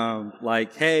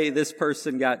like, hey, this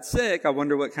person got sick. I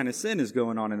wonder what kind of sin is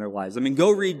going on in their lives. I mean,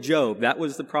 go read Job. That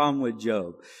was the problem with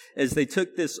Job, is they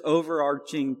took this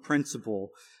overarching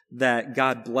principle that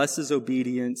God blesses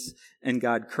obedience and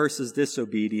God curses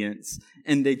disobedience,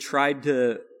 and they tried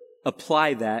to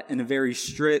apply that in a very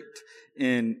strict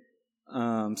and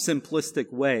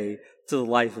simplistic way to the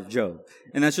life of Job.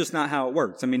 And that's just not how it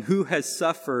works. I mean, who has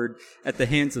suffered at the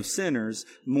hands of sinners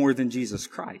more than Jesus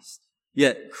Christ?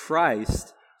 Yet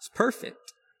Christ is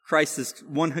perfect. Christ is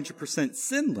 100%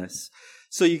 sinless.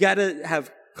 So you got to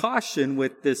have caution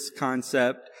with this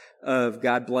concept of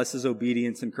God blesses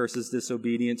obedience and curses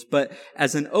disobedience. But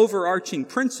as an overarching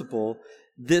principle,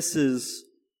 this is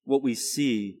what we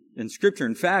see in Scripture.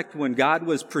 In fact, when God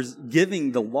was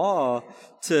giving the law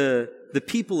to the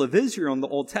people of Israel in the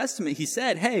Old Testament, he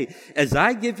said, hey, as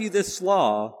I give you this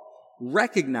law,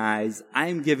 recognize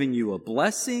I'm giving you a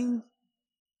blessing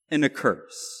and a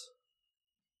curse.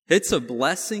 It's a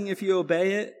blessing if you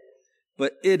obey it,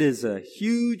 but it is a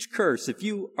huge curse. If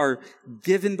you are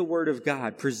given the word of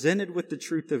God, presented with the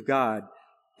truth of God,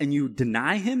 and you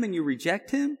deny him and you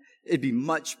reject him, it'd be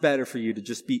much better for you to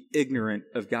just be ignorant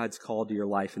of God's call to your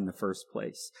life in the first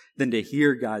place than to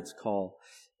hear God's call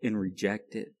and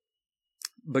reject it.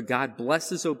 But God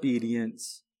blesses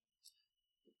obedience,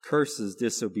 curses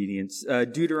disobedience.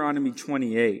 Deuteronomy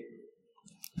 28.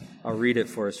 I'll read it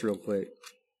for us real quick.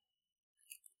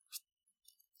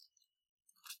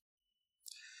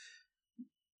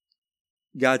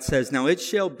 God says, "Now it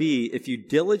shall be, if you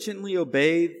diligently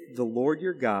obey the Lord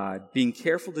your God, being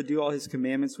careful to do all his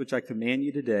commandments which I command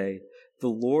you today, the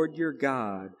Lord your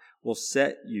God will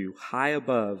set you high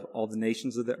above all the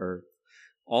nations of the earth.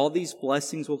 All these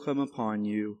blessings will come upon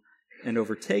you and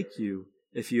overtake you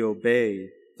if you obey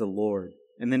the Lord."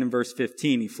 And then in verse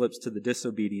 15, he flips to the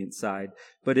disobedient side.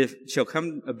 "But it shall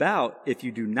come about, if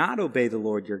you do not obey the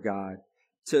Lord your God,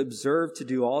 to observe to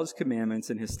do all his commandments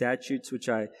and his statutes which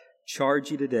I charge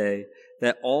you today,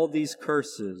 that all these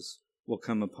curses will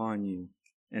come upon you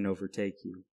and overtake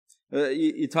you."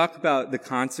 You talk about the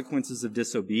consequences of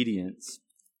disobedience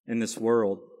in this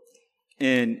world,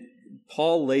 and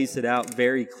Paul lays it out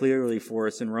very clearly for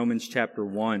us in Romans chapter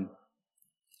 1.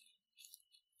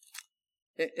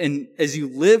 And as you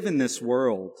live in this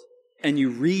world and you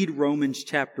read Romans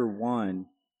chapter 1,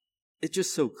 it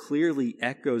just so clearly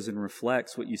echoes and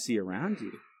reflects what you see around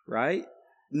you, right?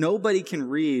 No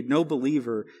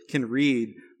believer can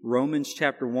read Romans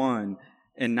chapter 1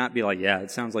 and not be like, yeah,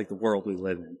 it sounds like the world we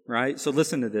live in, right? So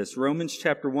listen to this. Romans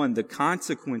chapter 1, the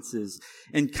consequences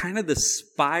and kind of the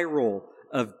spiral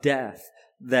of death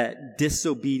that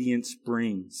disobedience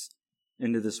brings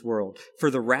into this world. "For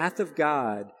the wrath of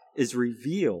God is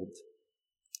revealed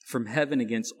from heaven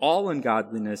against all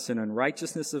ungodliness and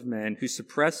unrighteousness of men who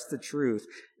suppress the truth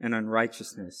and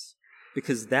unrighteousness.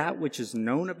 Because that which is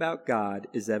known about God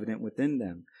is evident within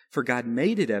them. For God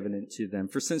made it evident to them.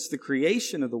 For since the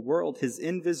creation of the world, his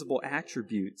invisible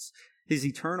attributes, his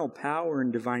eternal power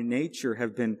and divine nature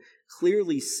have been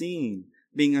clearly seen,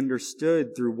 being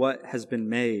understood through what has been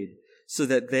made, so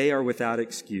that they are without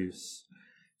excuse.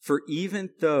 For even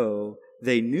though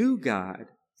they knew God,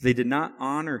 they did not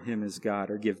honor him as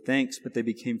God or give thanks, but they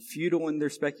became futile in their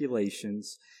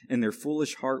speculations, and their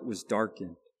foolish heart was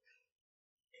darkened.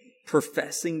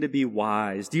 Professing to be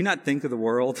wise." Do you not think of the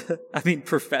world? I mean,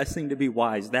 professing to be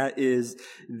wise. That is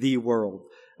the world.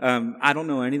 I don't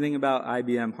know anything about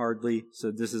IBM hardly,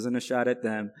 so this isn't a shot at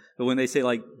them. But when they say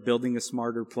like building a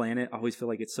smarter planet, I always feel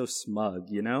like it's so smug,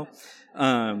 you know?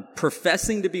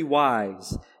 Professing to be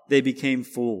wise, they became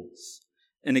fools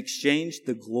and exchanged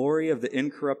the glory of the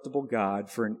incorruptible God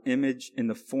for an image in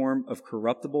the form of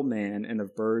corruptible man and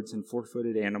of birds and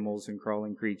four-footed animals and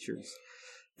crawling creatures.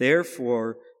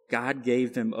 Therefore, God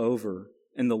gave them over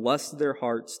in the lust of their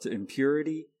hearts to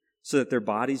impurity, so that their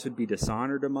bodies would be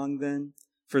dishonored among them.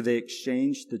 For they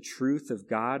exchanged the truth of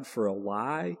God for a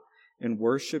lie and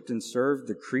worshipped and served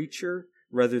the creature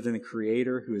rather than the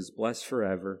Creator, who is blessed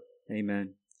forever.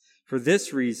 Amen. For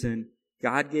this reason,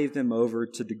 God gave them over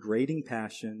to degrading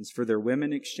passions, for their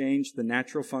women exchanged the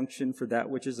natural function for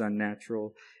that which is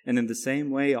unnatural. And in the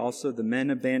same way, also the men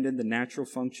abandoned the natural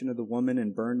function of the woman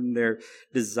and burned in their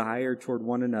desire toward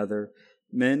one another,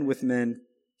 men with men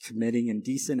committing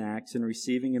indecent acts and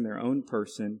receiving in their own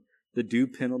person the due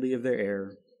penalty of their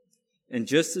error. And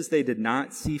just as they did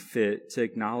not see fit to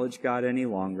acknowledge God any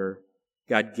longer,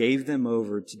 God gave them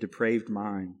over to depraved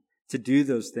mind, to do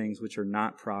those things which are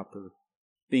not proper,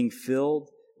 being filled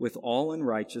with all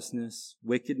unrighteousness,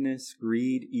 wickedness,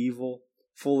 greed, evil,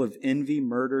 full of envy,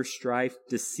 murder, strife,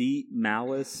 deceit,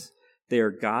 malice. They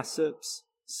are gossips,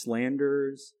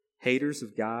 slanderers, haters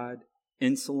of God,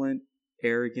 insolent,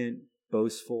 arrogant,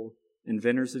 boastful,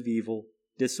 inventors of evil,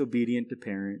 disobedient to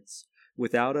parents,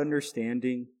 without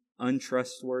understanding,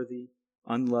 untrustworthy,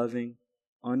 unloving,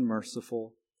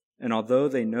 unmerciful. And although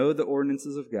they know the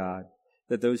ordinances of God,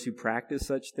 that those who practice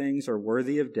such things are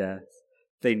worthy of death,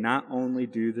 they not only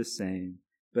do the same,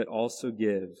 but also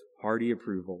give hearty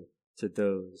approval to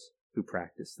those who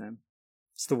practice them.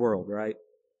 It's the world, right?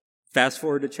 Fast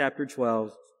forward to chapter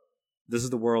 12. This is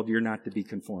the world you're not to be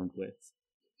conformed with,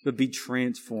 but be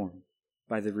transformed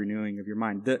by the renewing of your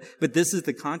mind. But this is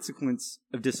the consequence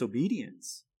of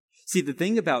disobedience. See, the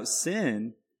thing about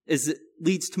sin is it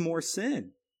leads to more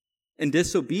sin, and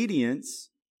disobedience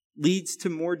leads to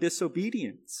more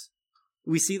disobedience.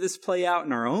 We see this play out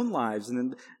in our own lives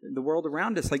and in the world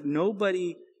around us. Like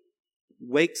nobody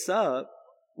wakes up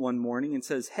one morning and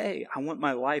says, hey, I want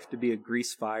my life to be a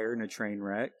grease fire and a train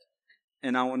wreck.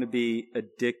 and I want to be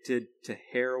addicted to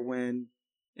heroin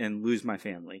and lose my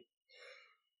family.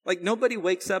 Like, nobody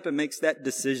wakes up and makes that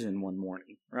decision one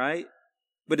morning, right?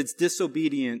 But it's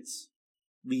disobedience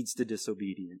leads to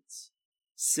disobedience.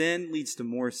 Sin leads to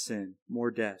more sin,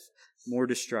 more death, more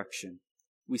destruction.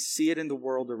 We see it in the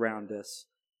world around us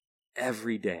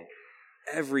every day,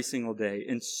 every single day,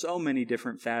 in so many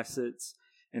different facets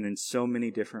and in so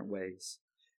many different ways.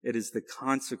 It is the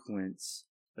consequence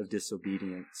of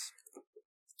disobedience.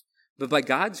 But by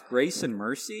God's grace and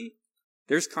mercy,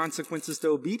 there's consequences to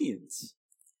obedience.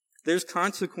 There's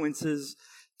consequences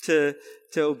to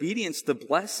obedience, the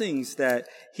blessings that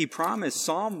he promised.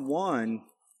 Psalm 1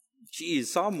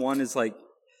 is like,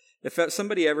 if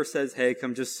somebody ever says, hey,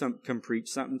 come preach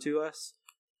something to us,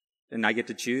 and I get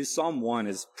to choose, Psalm 1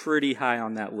 is pretty high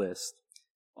on that list,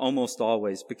 almost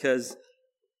always, because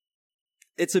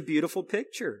it's a beautiful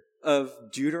picture of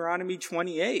Deuteronomy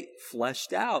 28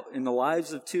 fleshed out in the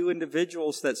lives of two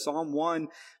individuals that Psalm 1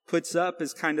 puts up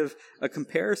as kind of a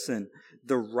comparison.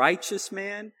 The righteous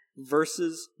man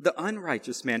versus the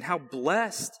unrighteous man. How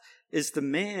blessed is the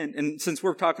man, and since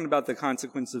we're talking about the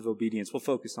consequence of obedience, we'll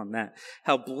focus on that.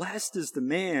 How blessed is the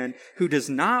man who does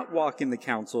not walk in the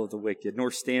counsel of the wicked,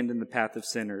 nor stand in the path of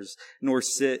sinners, nor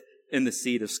sit in the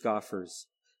seat of scoffers.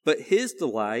 But his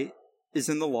delight is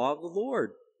in the law of the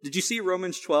Lord. Did you see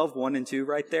Romans 12, 1 and 2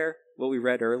 right there? What we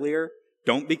read earlier?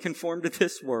 Don't be conformed to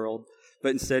this world, but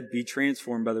instead be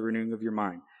transformed by the renewing of your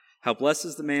mind. How blessed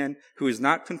is the man who is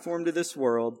not conformed to this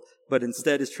world, but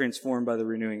instead is transformed by the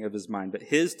renewing of his mind. But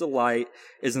his delight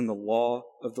is in the law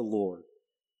of the Lord.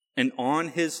 And on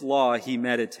his law he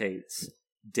meditates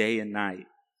day and night.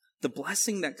 The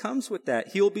blessing that comes with that,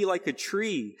 he'll be like a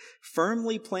tree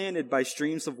firmly planted by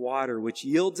streams of water, which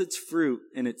yields its fruit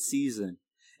in its season.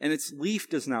 And its leaf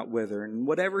does not wither, and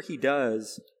whatever he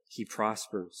does, he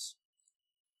prospers.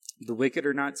 The wicked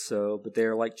are not so, but they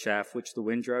are like chaff which the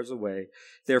wind drives away.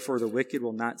 Therefore the wicked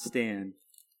will not stand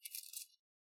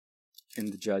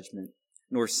in the judgment,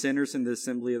 nor sinners in the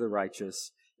assembly of the righteous.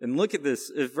 And look at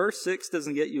this. If verse 6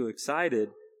 doesn't get you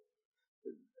excited,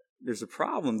 there's a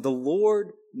problem. The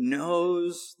Lord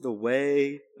knows the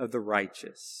way of the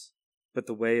righteous, but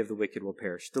the way of the wicked will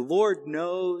perish. The Lord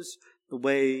knows the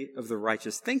way of the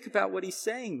righteous. Think about what he's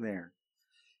saying there.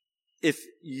 If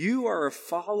you are a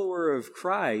follower of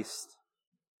Christ,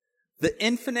 the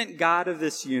infinite God of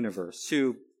this universe,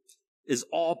 who is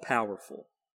all-powerful,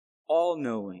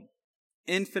 all-knowing,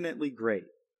 infinitely great,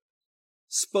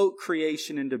 spoke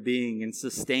creation into being and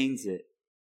sustains it.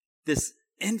 This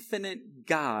infinite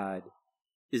God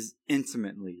is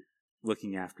intimately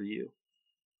looking after you.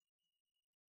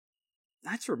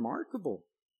 That's remarkable.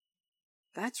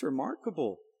 That's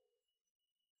remarkable.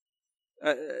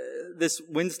 This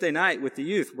Wednesday night with the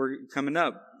youth, we're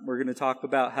going to talk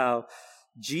about how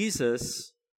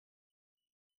Jesus,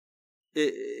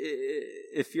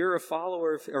 if you're a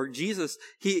follower or Jesus,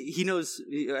 he knows,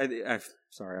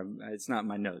 it's not in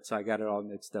my notes, so I got it all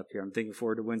mixed up here. I'm thinking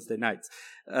forward to Wednesday night.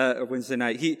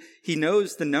 He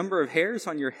knows the number of hairs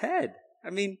on your head.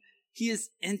 I mean, he is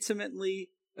intimately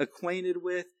acquainted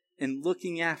with and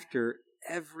looking after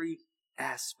every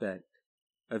aspect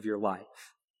of your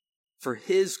life for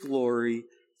his glory,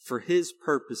 for his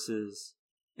purposes,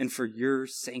 and for your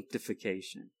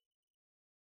sanctification.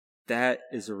 That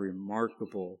is a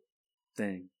remarkable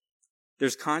thing.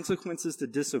 There's consequences to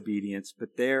disobedience,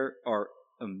 but there are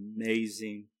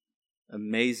amazingly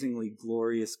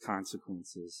glorious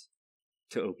consequences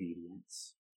to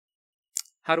obedience.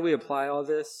 How do we apply all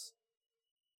this?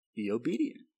 Be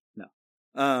obedient.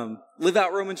 No. Live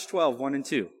out Romans 12, 1 and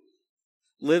 2.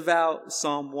 Live out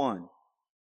Psalm 1.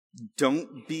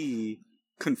 Don't be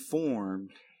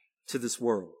conformed to this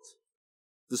world.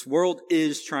 This world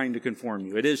is trying to conform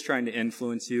you. It is trying to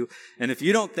influence you. And if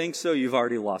you don't think so, you've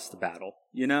already lost the battle.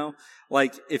 You know?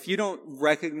 Like, if you don't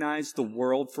recognize the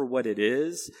world for what it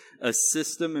is, a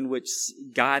system in which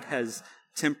God has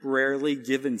temporarily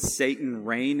given Satan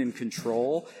reign and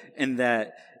control, and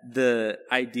that the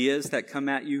ideas that come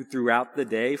at you throughout the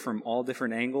day from all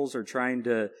different angles are trying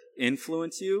to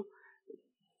influence you,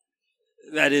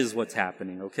 that is what's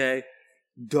happening, okay?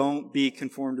 Don't be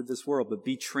conformed to this world, but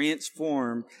be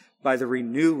transformed by the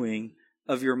renewing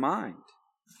of your mind.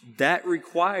 That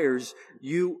requires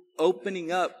you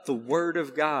opening up the Word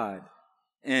of God,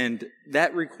 and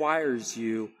that requires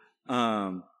you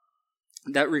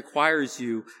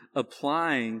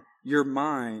applying your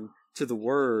mind to the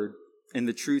Word and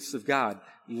the truths of God.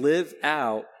 Live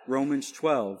out Romans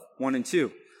 12, 1 and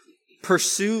 2.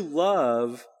 Pursue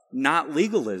love, not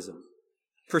legalism.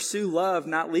 Pursue love,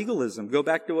 not legalism. Go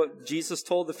back to what Jesus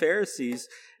told the Pharisees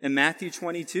in Matthew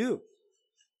 22.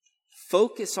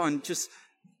 Focus on just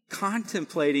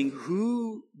contemplating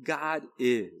who God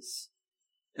is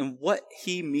and what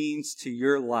he means to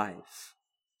your life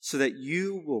so that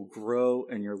you will grow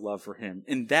in your love for him.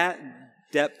 And that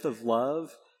depth of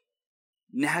love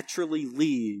naturally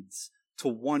leads to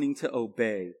wanting to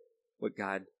obey what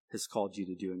God has called you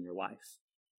to do in your life.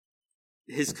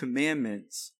 His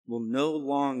commandments will no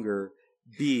longer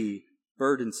be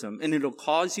burdensome, and it'll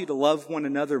cause you to love one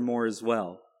another more as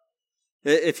well.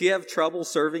 If you have trouble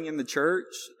serving in the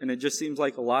church and it just seems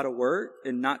like a lot of work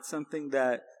and not something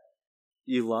that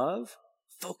you love,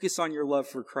 focus on your love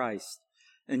for Christ,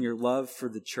 and your love for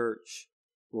the church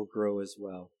will grow as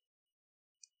well.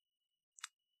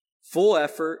 Full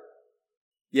effort,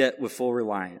 yet with full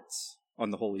reliance on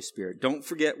the Holy Spirit. Don't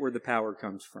forget where the power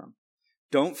comes from.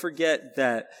 Don't forget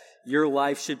that your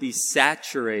life should be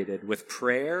saturated with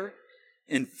prayer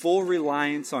and full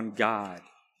reliance on God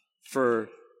for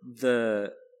the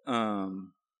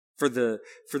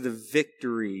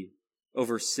victory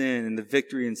over sin and the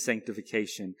victory in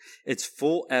sanctification. It's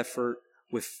full effort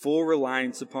with full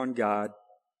reliance upon God.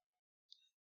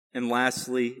 And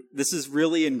lastly, this is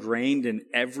really ingrained in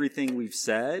everything we've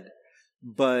said,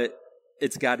 but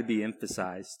it's got to be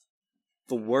emphasized.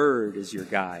 The Word is your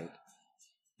guide.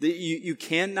 You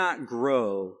cannot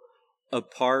grow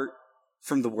apart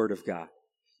from the Word of God.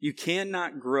 You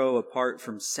cannot grow apart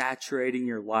from saturating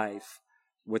your life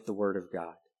with the Word of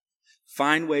God.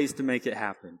 Find ways to make it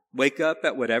happen. Wake up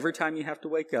at whatever time you have to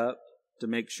wake up to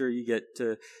make sure you get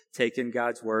to take in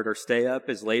God's Word, or stay up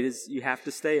as late as you have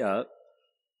to stay up.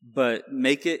 But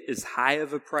make it as high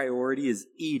of a priority as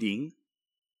eating.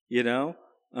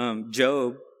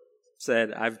 Job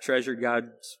said, I've treasured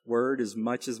God's word as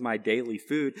much as my daily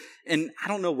food. And I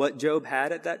don't know what Job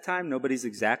had at that time. Nobody's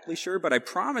exactly sure, but I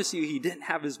promise you he didn't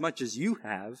have as much as you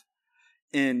have.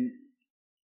 And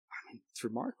it's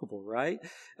remarkable, right?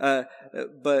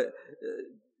 But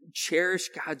cherish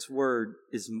God's word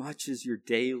as much as your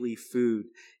daily food,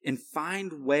 and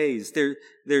find ways.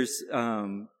 There's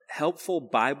helpful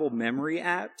Bible memory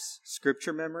apps,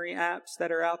 scripture memory apps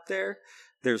that are out there.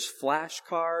 There's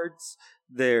flashcards.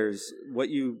 There's what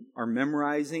you are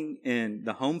memorizing in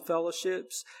the home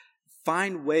fellowships.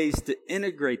 Find ways to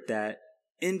integrate that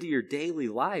into your daily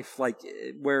life, like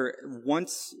where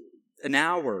once an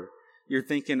hour you're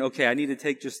thinking, okay, I need to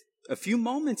take just a few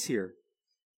moments here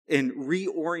and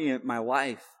reorient my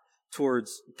life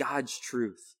towards God's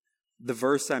truth, the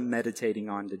verse I'm meditating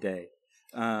on today.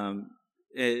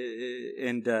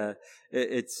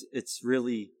 It's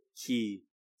really key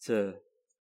to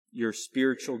your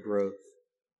spiritual growth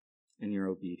and your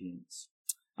obedience.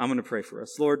 I'm going to pray for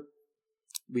us. Lord,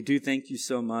 we do thank you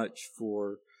so much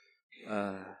for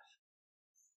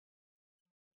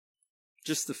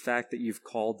just the fact that you've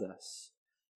called us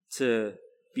to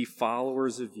be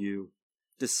followers of you,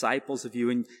 disciples of you,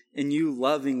 and you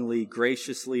lovingly,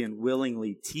 graciously, and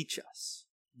willingly teach us.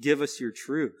 Give us your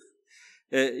truth.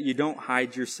 You don't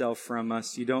hide yourself from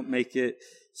us. You don't make it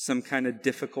some kind of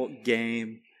difficult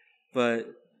game, but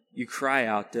you cry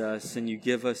out to us and you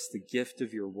give us the gift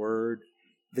of your word,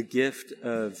 the gift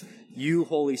of you,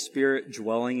 Holy Spirit,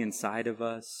 dwelling inside of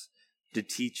us to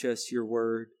teach us your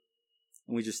word.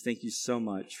 And we just thank you so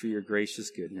much for your gracious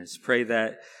goodness. Pray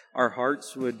that our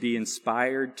hearts would be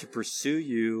inspired to pursue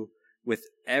you with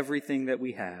everything that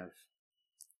we have.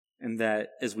 And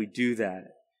that as we do that,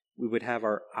 we would have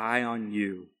our eye on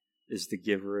you as the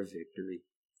giver of victory.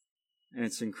 And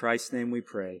it's in Christ's name we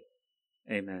pray.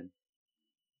 Amen.